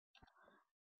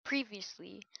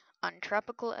Previously on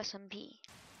Tropical SMP.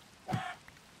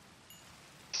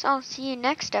 So I'll see you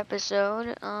next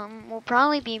episode. We'll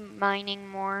probably be mining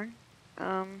more.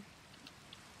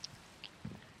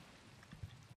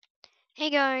 Hey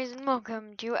guys, and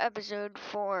welcome to episode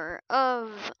 4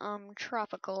 of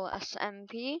Tropical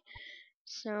SMP.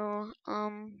 So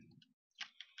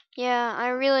yeah, I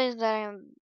realized that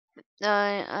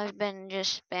I've been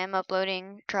just spam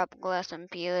uploading Tropical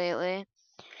SMP lately.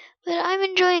 But I'm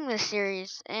enjoying this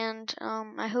series, and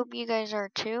I hope you guys are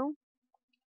too.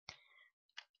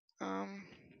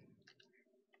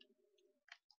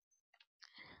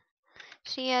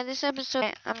 So yeah, this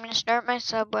episode, I'm gonna start my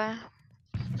subway.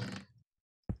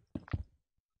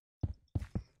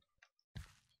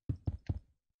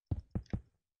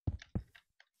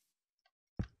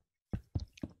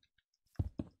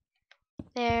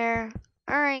 There.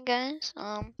 Alright guys,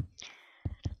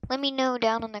 let me know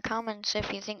down in the comments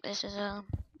if you think this is a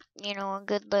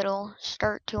good little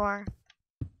start to our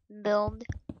build.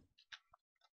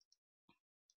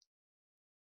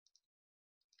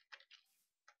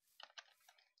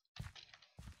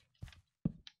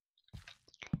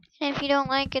 And if you don't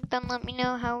like it, then let me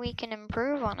know how we can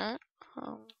improve on it.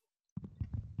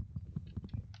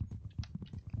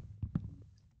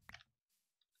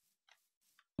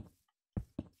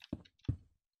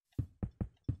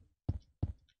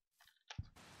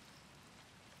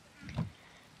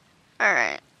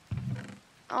 Alright.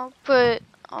 I'll put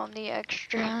all the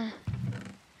extra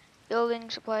building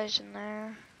supplies in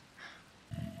there.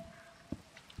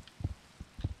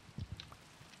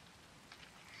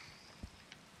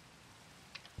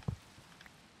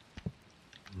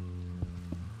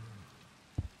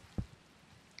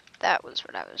 That was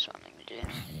what I was wanting to do.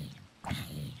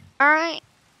 Alright.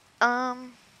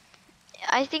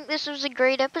 I think this was a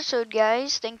great episode,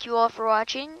 guys. Thank you all for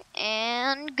watching,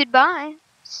 and goodbye.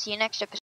 See you next episode.